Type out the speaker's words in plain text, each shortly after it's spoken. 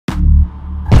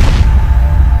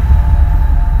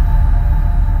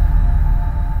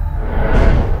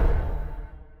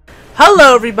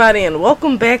Hello everybody and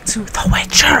welcome back to The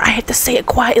Witcher. I had to say it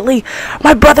quietly.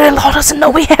 My brother-in-law doesn't know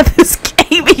we have this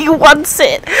game. He wants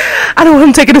it. I don't want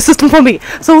him taking the system from me.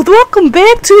 So welcome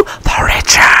back to The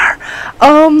Witcher.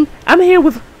 I'm here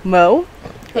with Mo.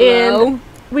 Hello. And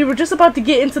we were just about to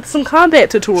get into some combat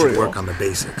tutorial. Should work on the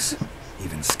basics.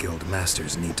 Even skilled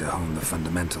masters need to hone the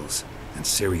fundamentals. And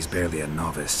Ciri's barely a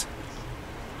novice.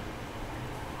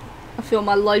 I feel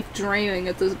my life draining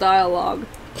at this dialogue.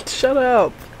 Shut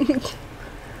up.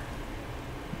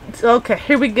 Okay,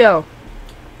 here we go.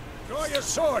 Draw your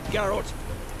sword, Geralt.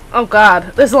 Oh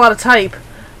god, there's a lot of type.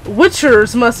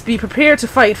 Witchers must be prepared to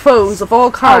fight foes of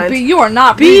all kinds. Oh, but you are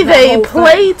not. Be they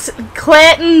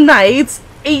Clatin knights,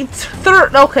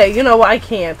 okay, you know what? I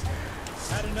can't.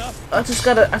 Had enough? I just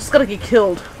gotta get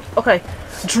killed. Okay,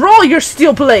 draw your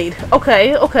steel blade.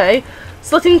 Okay.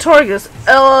 Selecting targets.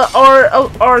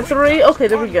 R3. Okay,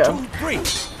 there we go. 1, 2, 3.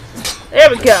 There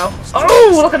we go.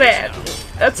 Oh, look at that.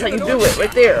 That's how you do it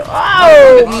right there.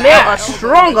 Oh, man, a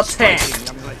strong attack.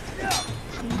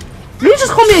 Did you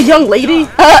just call me a young lady?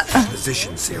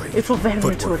 Position, Ciri. It's a veteran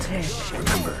to Footwork. attack.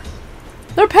 Remember.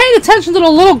 They're paying attention to the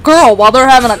little girl while they're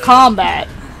having a combat.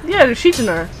 Yeah, they're teaching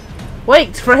her.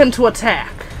 Wait for him to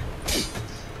attack.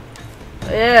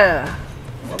 Yeah.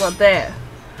 What about that?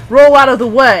 Roll out of the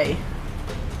way.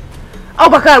 Oh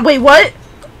my god, wait, what?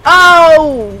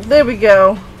 Oh, there we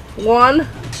go. 1.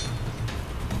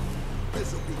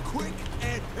 This'll be quick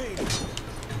and painless.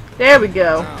 There we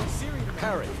go. Now,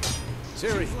 parry.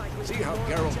 Ciri, see how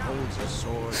Geralt holds his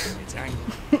sword and its angle.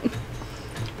 What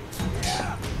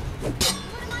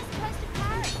am I supposed to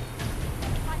parry?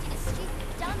 Fighting a stupid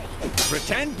dummy.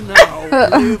 Pretend now,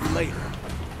 live later.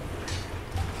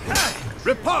 Ha!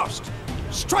 Riposte!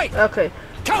 Strike! Okay.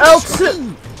 Counter-strike!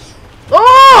 L2.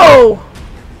 Oh!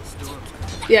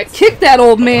 Yeah, kick that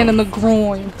old man in the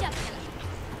groin.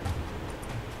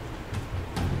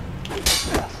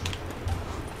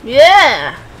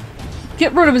 Yeah.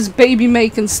 Get rid of his baby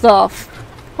making stuff.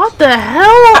 What the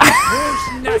hell?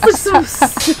 That's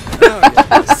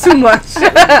too much.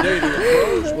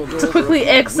 To quickly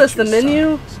access the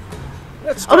menu.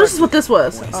 Oh, this is what this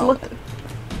was. Select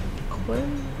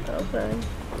Quinn. Okay.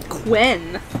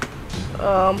 Quinn.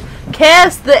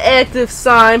 Cast the active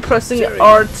sign pressing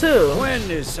R2. Gwen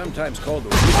is sometimes called the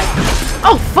witch.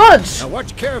 Oh, fudge! Now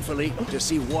watch carefully to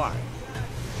see why.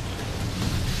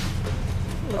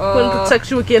 Quinn protects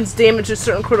you against damage to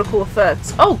certain critical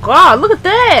effects. Oh god, look at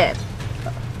that!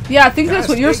 Yeah, I think that's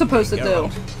what you're supposed to do.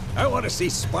 I want to see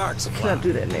sparks fly. Cannot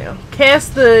do that now.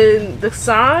 Cast the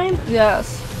sign?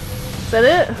 Yes. Is that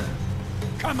it?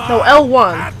 Come on, No,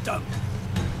 L1. at them.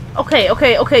 Okay.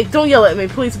 Don't yell at me,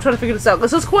 please. I'm trying to figure this out.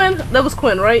 This is Quinn? That was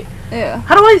Quinn, right? Yeah.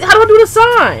 How do I do the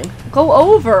sign? Go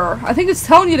over. I think it's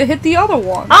telling you to hit the other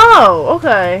one. Oh,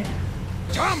 okay.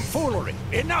 Tomfoolery!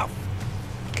 Enough!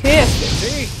 Cast it.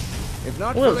 See? If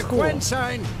not Well, for the it's cool. Gwen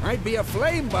sign, I'd be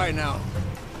aflame by now.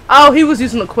 Oh, he was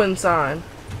using the Quinn sign.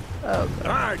 Okay.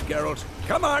 Alright, Geralt.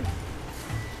 Come on!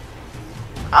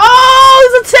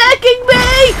 Oh, he's attacking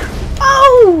me!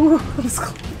 Oh!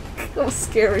 That was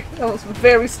scary. That was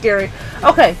very scary.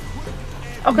 Okay.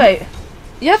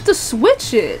 You have to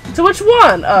switch it. So which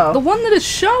one? Oh. The one that is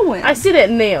showing. I see that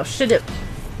now. Shit it.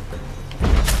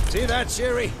 See that,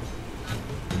 Ciri?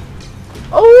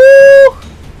 Oh!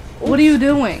 What are you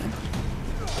doing?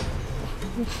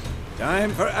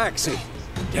 Time for Axie.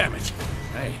 Damn it.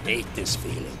 I hate this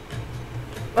feeling.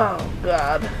 Oh,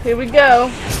 God. Here we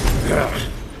go. Ugh.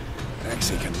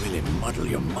 Axie can really muddle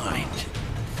your mind.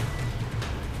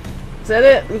 Is that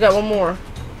it? We got one more.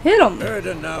 Hit him.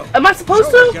 Murder now. Am I supposed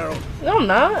Show to? it, Geralt. No, I'm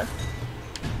not.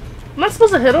 Am I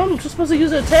supposed to hit him? I'm just supposed to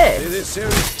use an attack. See this,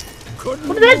 Ciri? Couldn't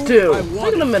What did that move, do? I Wait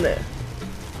wanted. a minute.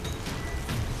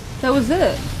 That was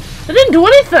it. It didn't do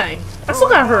anything. I still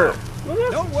got hurt.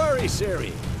 Don't worry,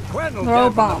 Ciri. Gwen will Throw a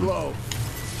dampen bomb. the blow.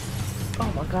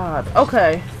 Oh my god.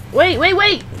 Okay.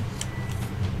 Wait.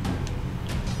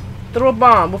 Throw a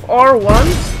bomb with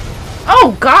R1.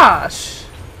 Oh gosh.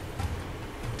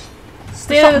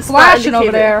 Stand in the Something spot flashing over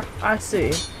indicated. there. I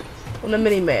see. On the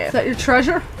mini Is map. that your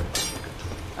treasure?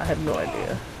 I have no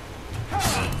idea.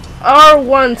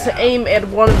 R1 to aim at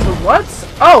one to what?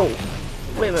 Oh!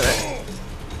 Wait a minute.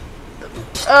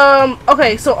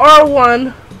 Okay, so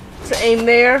R1 to aim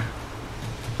there.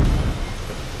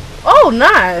 Oh,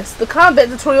 nice! The combat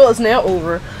tutorial is now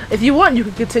over. If you want, you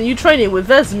can continue training with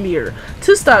Vesemir.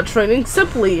 To start training,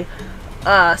 simply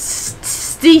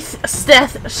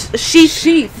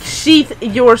sheath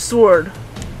your sword.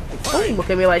 Don't look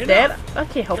at me like that. I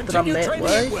can't help that I'm Continue that training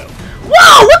way. at will.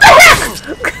 Whoa! What the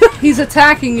heck? He's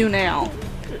attacking you now.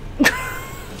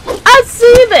 I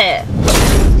see that.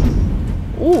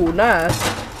 Ooh, nice.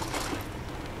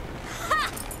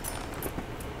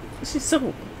 She's so...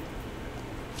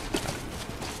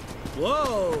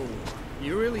 Whoa!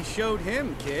 You really showed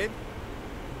him, kid.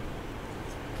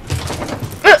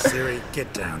 Siri,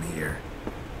 get down here.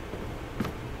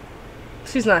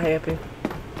 She's not happy.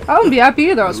 I wouldn't be happy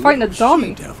either. I was fighting a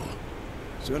dummy. Devil.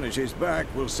 Soon as she's back,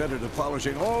 we'll set her to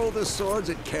polishing all the swords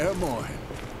at Kaer Morhen.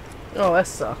 Oh, that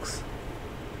sucks.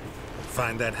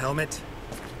 Find that helmet.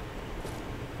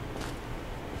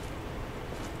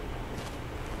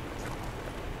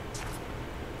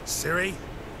 Siri?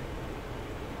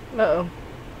 Uh-oh.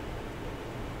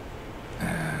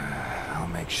 I'll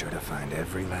make sure to find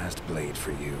every last blade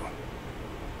for you.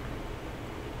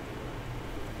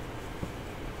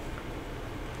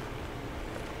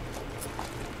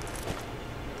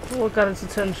 What got its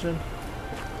attention?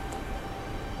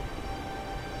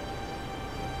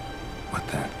 What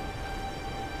the?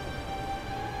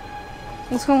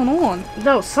 What's going on?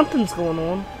 No, something's going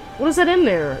on. What is that in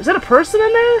there? Is that a person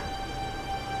in there?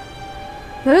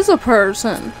 There's a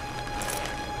person.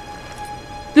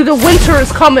 Dude, the winter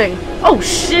is coming. Oh,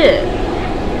 shit.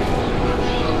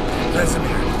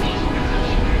 Vesemir.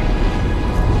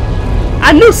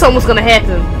 I knew something was gonna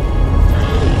happen.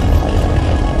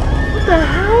 What the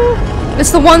hell?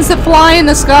 It's the ones that fly in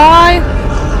the sky.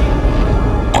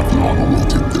 Adriana will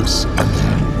take this, and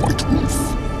then White Wolf.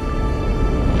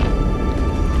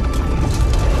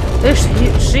 There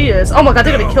she is. Oh my god,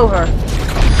 they're gonna kill her.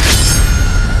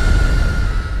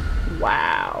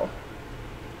 Wow.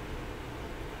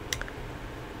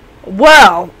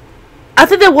 Well, I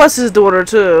think that was his daughter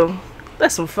too.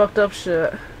 That's some fucked up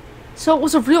shit. So it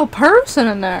was a real person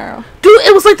in there. Dude,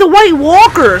 it was like the White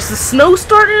Walkers. The snow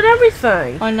started and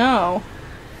everything. I know.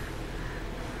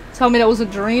 Tell me that was a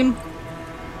dream.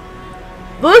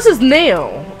 Well, this is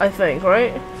Nail, I think,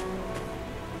 right?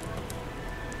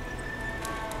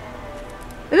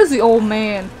 It is the old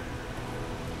man.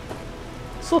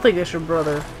 Still think it's your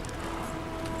brother.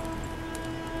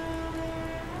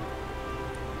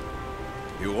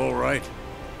 You all right?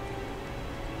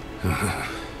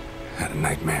 Had a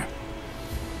nightmare.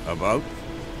 About?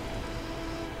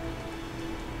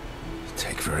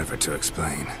 Take forever to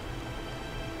explain.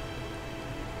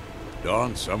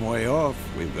 Dawn's some way off.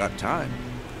 We've got time.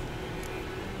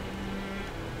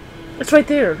 It's right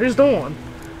there. Here's Dawn.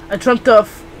 I dreamt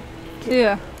of...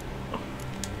 Yeah.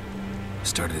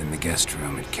 Started in the guest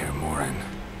room at Kaer Morhen.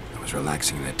 I was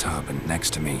relaxing in a tub, and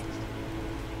next to me,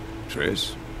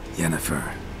 Triss?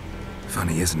 Yennefer.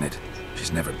 Funny, isn't it?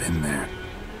 She's never been there.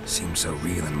 Seemed so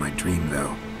real in my dream,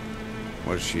 though.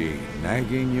 Was she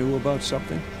nagging you about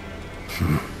something?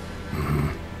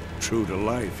 True to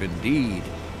life, indeed.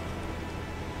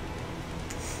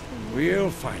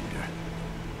 We'll find her.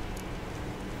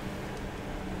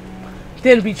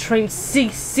 Then we trained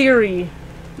Siri.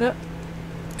 Yep.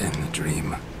 In the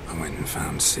dream, I went and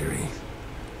found Ciri.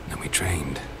 Then we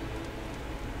trained.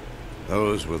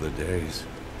 Those were the days.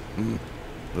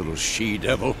 Little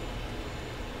she-devil.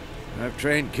 I've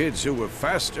trained kids who were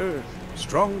faster,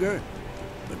 stronger,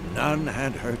 but none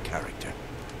had her character.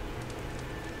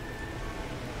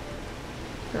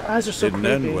 Her eyes are so Didn't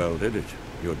creepy. end well, did it?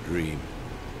 Your dream.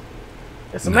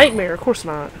 It's a nightmare, of course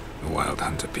not. A wild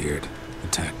hunt appeared,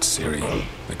 attacked Ciri.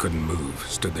 I couldn't move,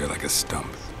 stood there like a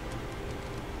stump.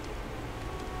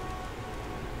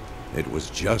 It was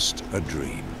just a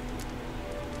dream.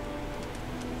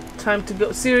 Time to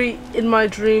go. Siri, in my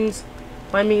dreams,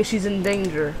 I mean she's in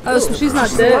danger. Oh, so she's not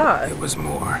She's dead. alive. It was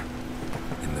more.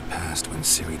 In the past, when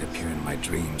Ciri'd appear in my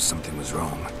dreams, something was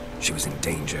wrong. She was in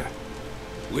danger.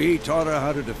 We taught her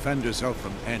how to defend herself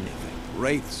from anything,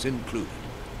 wraiths included.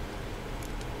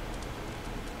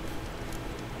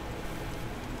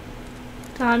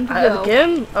 Time to go.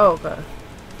 Again? Oh, okay.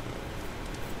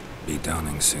 Be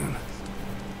dawning soon.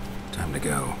 Time to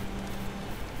go.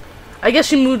 I guess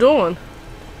she moved on.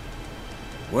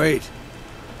 Wait.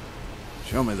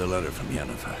 Show me the letter from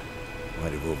Yennefer.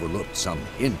 Might have overlooked some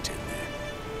hint in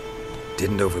there.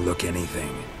 Didn't overlook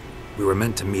anything. We were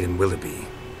meant to meet in Willoughby.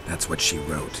 That's what she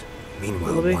wrote.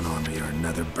 Meanwhile, Willoughby? one army or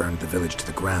another burned the village to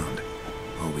the ground.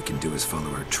 All we can do is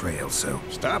follow her trail, so...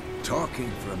 Stop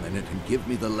talking for a minute and give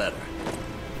me the letter.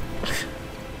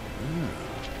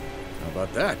 How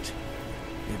about that?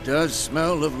 It does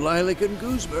smell of lilac and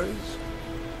gooseberries.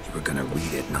 You were gonna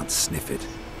read it, not sniff it.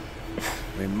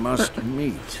 We must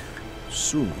meet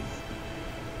soon.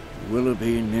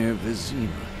 Willoughby near Vizima.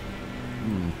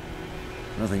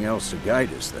 Nothing else to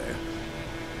guide us there.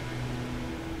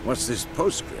 What's this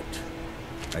postscript?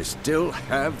 I still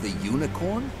have the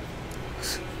unicorn?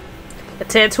 A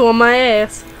tattoo on my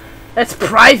ass. That's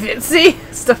private. See?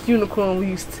 Stuffed unicorn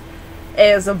used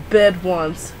as a bed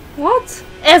once. What?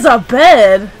 As a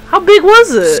bed? How big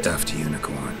was it? Stuffed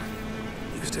unicorn.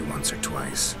 Used it once or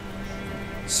twice.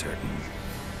 Certain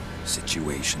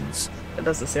situations. That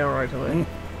doesn't sound right to me.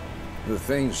 The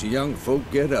things young folk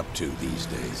get up to these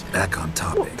days. Back on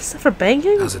topic. Is that for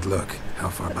banging? How's it look? How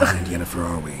far behind Yennefer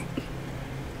are we?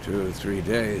 2 or 3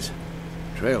 days.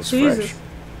 Trail's Jesus. fresh.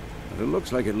 But it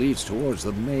looks like it leads towards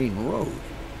the main road.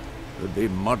 Could be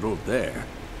muddled there.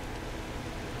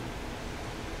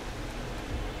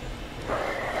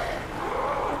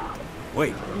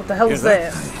 Wait. What the hell hear is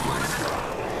that?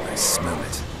 I smell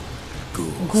it.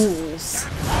 Ghouls. Ghouls.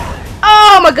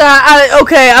 Oh my god,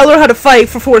 okay, I learned how to fight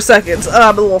for 4 seconds.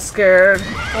 I'm a little scared.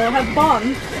 Well, have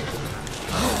fun.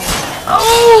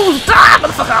 Oh, die,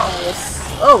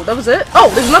 motherfuckers! Oh, that was it? Oh,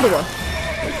 there's another one.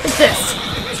 What's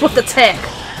this? Swift attack.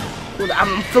 Ooh,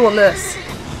 I'm feeling this.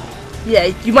 Yeah,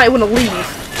 you might want to leave.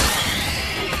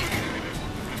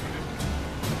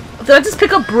 Did I just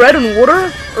pick up bread and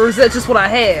water? Or is that just what I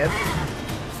have?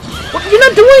 Well, you're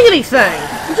not doing anything.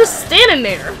 You're just standing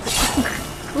there.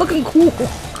 Looking cool.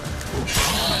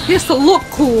 He has to look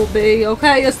cool, B,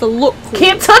 okay? He has to look cool.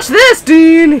 Can't touch this,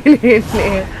 dude!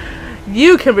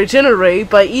 You can regenerate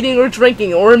by eating or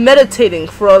drinking or meditating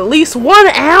for at least 1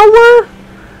 hour?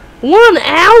 1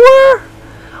 hour?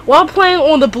 While playing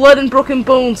on the blood and broken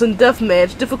bones and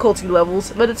deathmatch difficulty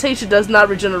levels, meditation does not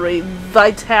regenerate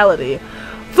vitality.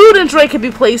 Food and drink can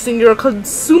be placed in your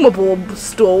consumable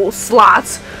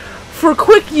slots for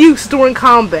quick use during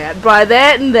combat. Buy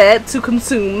that and that to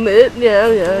consume it.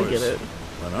 Yeah, I get it.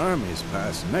 When armies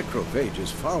pass,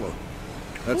 necrophages follow.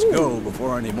 Let's go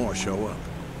before any more show up.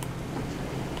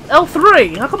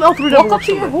 L3. How come L3 doesn't Walk up work to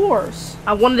for your me? horse.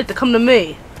 I wanted it to come to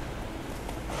me.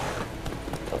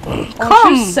 Aren't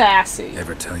Come. you sassy?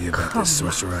 Ever tell you about this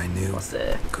sorcerer I knew? What's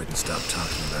that? Couldn't stop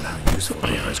talking about how useful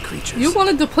they are as creatures. You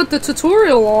wanted to put the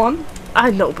tutorial on.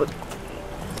 I know, but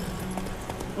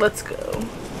let's go.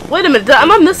 Wait a minute.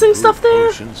 Am I missing stuff there?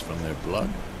 Potions from their blood.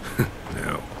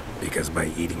 No, because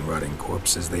by eating rotting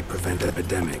corpses, they prevent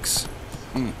epidemics.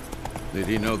 Did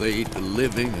he know they eat the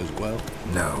living as well?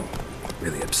 No,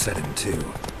 really upset him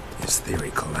too. His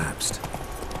theory collapsed.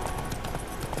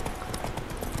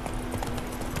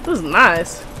 This is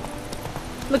nice.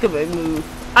 Look at me move.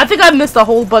 I think I missed a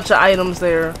whole bunch of items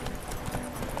there.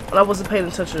 But I wasn't paying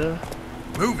attention.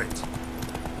 Move it!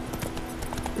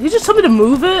 Did you just tell me to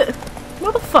move it?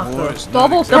 Motherfucker. War is not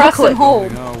Double exactly press and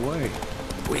hold. going our way.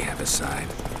 We have a side.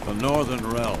 The northern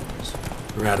realms.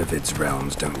 Radovid's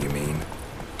realms, don't you mean?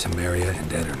 Temeria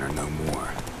and Edirn are no more.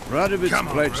 Radovid's Come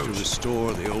on, pledged to Roach.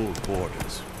 restore the old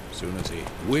borders. As soon as he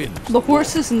wins. The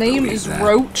horse's name Believe is that.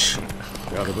 Roach.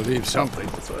 Gotta believe something.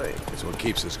 That's right. It's what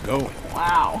keeps us going.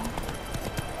 Wow.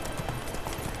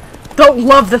 Don't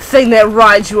love the thing that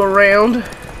rides you around.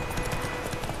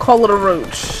 Call it a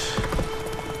roach.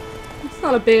 It's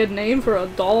not a bad name for a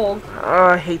dog.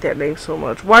 I hate that name so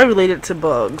much. Why relate it to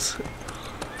bugs?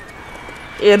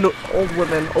 And old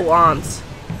women. Oh, aunts.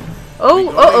 Oh,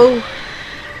 uh-oh.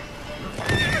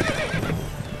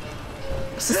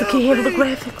 Sister can't handle the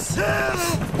graphics.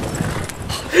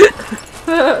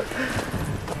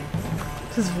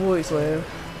 His voice, man.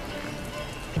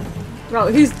 Oh,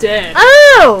 he's dead.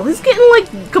 Oh! He's getting,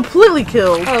 like, completely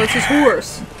killed. Oh, it's his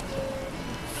horse.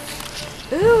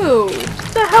 Ew.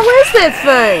 What the hell is that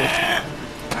thing?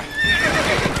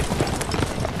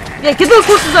 Yeah, get those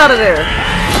horses out of there.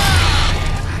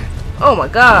 Oh my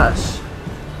gosh.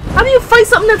 How do you fight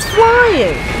something that's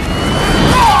flying?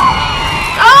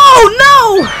 Oh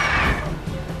no!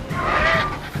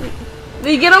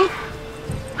 Did you get him?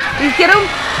 Did you get him?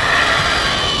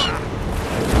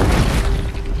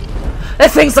 That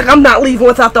thing's like, I'm not leaving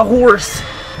without the horse.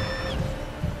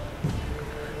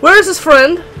 Where is his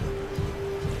friend?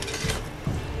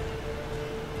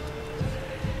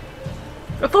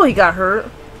 I thought he got hurt.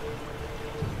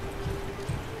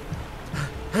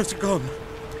 Has it gone?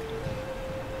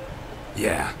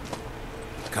 Yeah.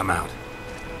 Come out.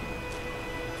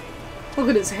 Look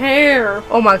at his hair.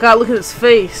 Oh my god, look at his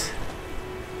face.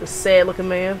 The sad looking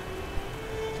man.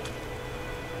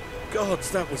 Gods,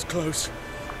 that was close.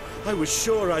 I was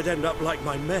sure I'd end up like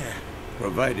my mare.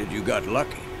 Provided you got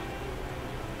lucky.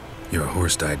 Your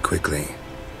horse died quickly,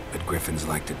 but griffins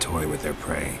like to toy with their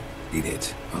prey. Eat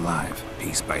it, alive,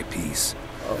 piece by piece.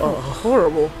 Oh,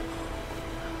 horrible.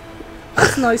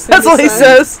 That's nice. That's what he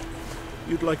says.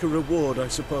 You'd like a reward, I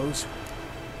suppose.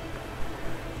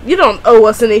 You don't owe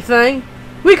us anything.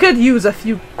 We could use a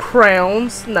few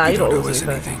crowns. Nah, you don't don't owe us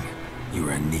anything. You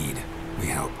were in need. We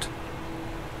helped.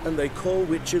 And they call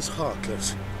witches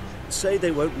heartless. say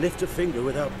they won't lift a finger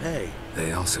without pay.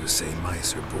 They also say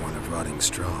mice are born of rotting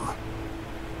straw.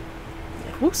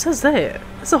 Who says that?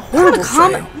 It's a horrible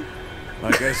comment.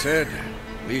 Like I said,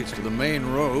 leads to the main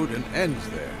road and ends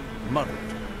there. Muddled.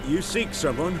 You seek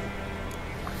someone?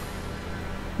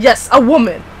 Yes, a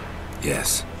woman.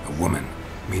 Yes, a woman.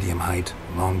 Medium height,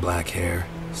 long black hair.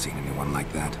 Seen anyone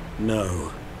like that?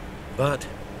 No. But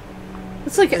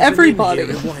It's like there's an inn everybody.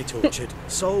 here in White Orchard.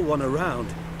 Sole one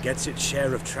around. Gets its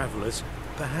share of travelers.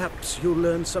 Perhaps you'll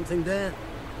learn something there.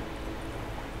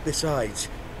 Besides,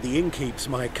 the innkeep's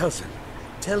my cousin.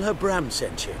 Tell her Bram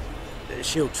sent you.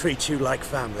 She'll treat you like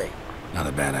family. Not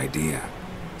a bad idea.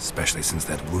 Especially since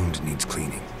that wound needs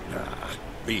cleaning. Ah,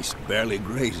 beast barely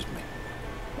grazed me.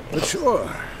 But sure,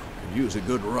 could use a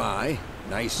good rye.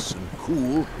 Nice and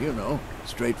cool, you know,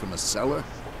 straight from a cellar.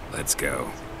 Let's go.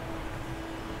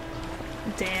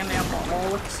 Damn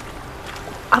alcoholics.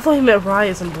 I thought he meant rye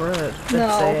and bread. That's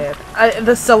No. sad.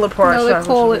 The cellar part. No, sorry, they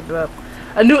call I should look up.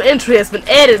 A new entry has been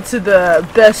added to the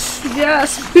best.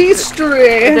 Yes,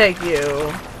 beastry. Thank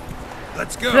you.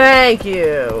 Let's go. Thank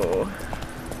you.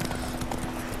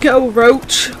 Go,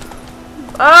 Roach.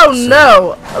 Oh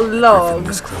no, a Griffin log.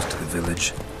 this close to the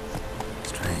village.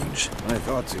 Strange. My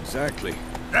thoughts exactly.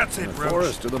 That's The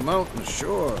forest to the mountain,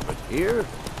 sure, but here,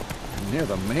 near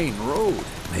the main road.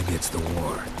 Maybe it's the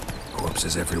war.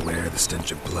 Corpses everywhere, the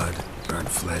stench of blood, burnt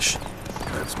flesh.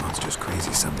 Drives monsters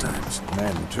crazy sometimes.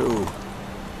 Men too.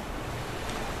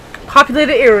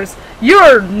 Populated areas.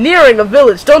 You're nearing a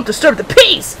village. Don't disturb the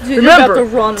peace. You're Remember, about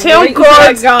to run town right into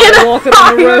guards that guy and walking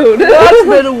on the road.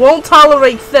 watchmen won't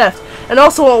tolerate theft, and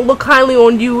also won't look kindly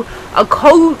on you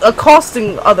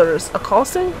accosting others.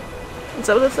 Accosting? Is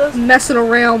that what it says? Messing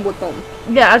around with them.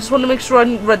 Yeah, I just want to make sure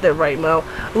I read that right, Mo.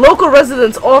 Local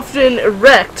residents often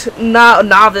erect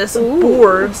novice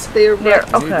boards. They're near-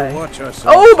 wrecked. Need to Okay. watch ourselves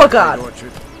Oh my in God. White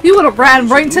Orchard. You would have ran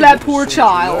right into that poor So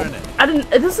child. learning. I didn't.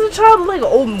 This is a child like an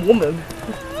old woman.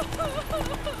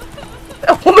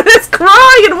 A woman is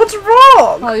crying. What's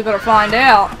wrong? Well, you better find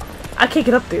out. I can't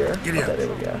get up there. Giddy up. Okay, there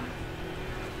we go.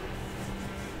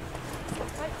 Don't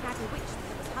snag a witch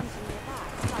that was hunting nearby,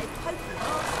 so I poking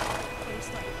last when he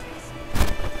started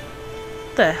pressing.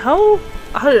 What the hell?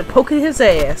 I heard it poking his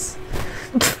ass.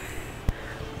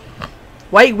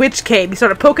 White witch came. He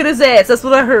started poking his ass. That's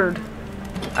what I heard.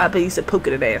 I bet he said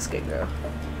poking an ass came now.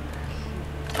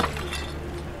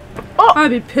 Oh, I'd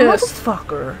be pissed.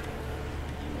 motherfucker.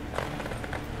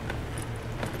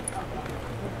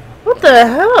 What the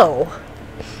hell?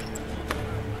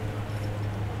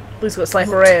 Who's gonna snipe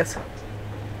her ass?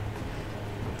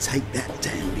 Take that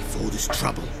down before there's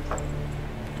trouble.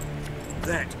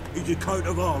 That is your coat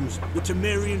of arms, the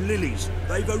Temerian lilies.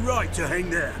 They've a right to hang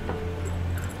there.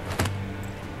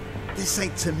 This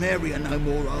ain't Temeria no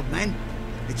more, old man.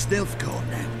 It's Nilfgaard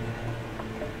now.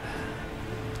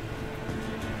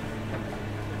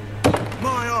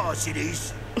 My arse it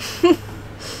is.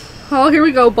 Oh, here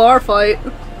we go, bar fight.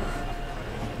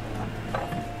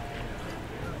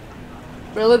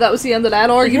 Really? That was the end of that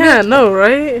argument? Yeah, no,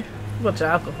 right? Bunch of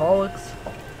alcoholics.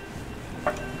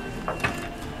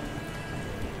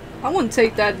 I wouldn't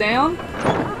take that down.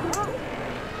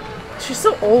 She's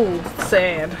so old,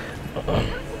 sad.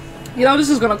 You know, this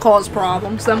is gonna cause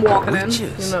problems, them walking in.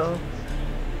 Witches. You know.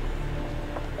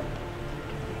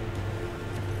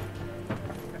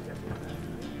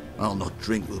 I'll not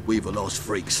drink with Weaver lost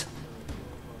freaks.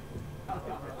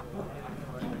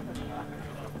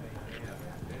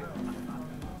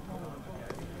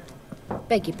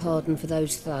 Beg your pardon for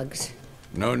those thugs.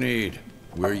 No need.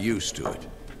 We're used to it.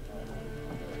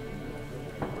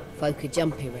 Folk are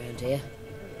jumpy round here.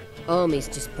 Armies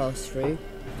just passed through.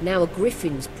 Now a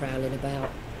griffin's prowling about.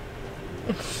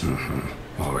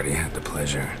 Already had the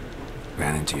pleasure.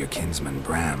 Ran into your kinsman,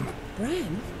 Bram.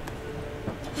 Bram?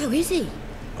 How is he?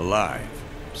 Alive.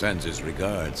 Sends his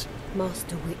regards.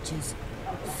 Master Witches.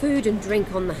 Food and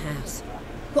drink on the house.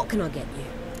 What can I get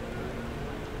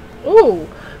you? Ooh,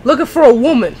 looking for a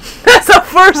woman. That's the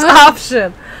first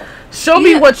option. Show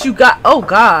me Yeah. what you got. Oh,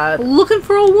 God. Looking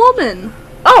for a woman.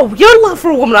 Oh, you're looking for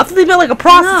a woman. I thought they meant like a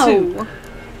prostitute. No.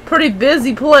 Pretty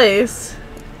busy place.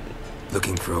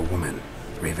 Looking for a woman.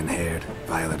 Raven-haired,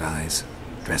 violet eyes,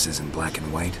 dresses in black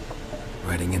and white.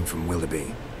 Riding in from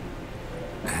Willoughby.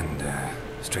 And,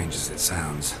 strange as it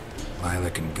sounds,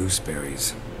 lilac and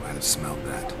gooseberries might have smelled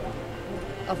that.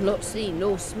 I've not seen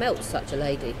nor smelt such a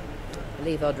lady.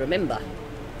 Believe I'd remember.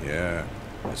 Yeah.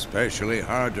 Especially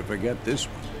hard to forget this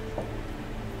one.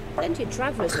 Plenty of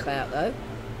travellers about, though.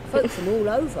 Folk from all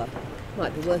over.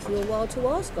 Might be worth your while to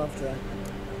ask after her.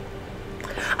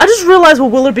 I just realized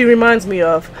what Willoughby reminds me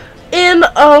of. in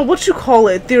what you call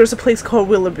it, there's a place called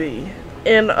Willoughby.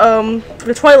 In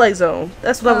the Twilight Zone.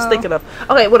 That's what I was thinking of.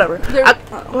 Okay, whatever.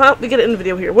 Well, we get it in the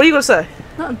video here. What are you gonna say?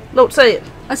 Nothing. No, say it.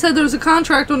 I said there was a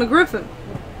contract on the Griffin.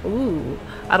 Ooh,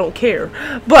 I don't care.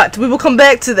 But we will come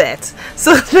back to that.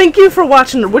 So thank you for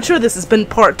watching The Witcher. This has been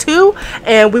part 2,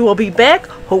 and we will be back,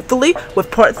 hopefully, with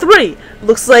part 3.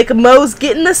 Looks like Mo's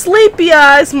getting the sleepy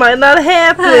eyes. Might not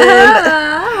happen.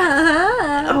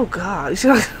 Oh God,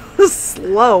 she's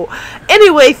slow.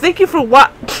 Anyway, thank you for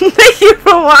watching,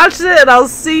 and I'll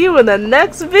see you in the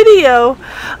next video.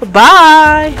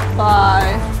 Bye.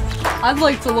 Bye. I'd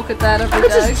like to look at that every I could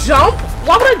day. just jump.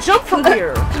 Why would I jump from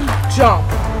here? Jump.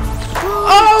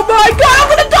 Oh my God! I'm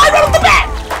gonna die right off the bat.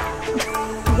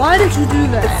 Why did you do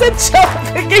that? It said jump.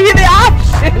 It gave you the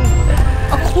option.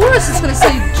 Of course, it's gonna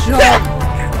say jump.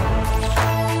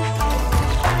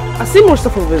 I see more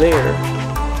stuff over there.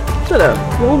 Shut up.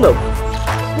 Hold up.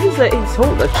 What is that he's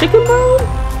holding? A chicken bone?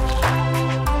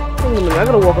 Wait a minute, I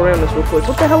gotta walk around this real quick.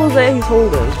 What the hell is that he's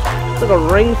holding? It's like a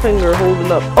ring finger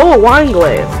holding up. Oh, a wine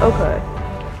glass. Okay.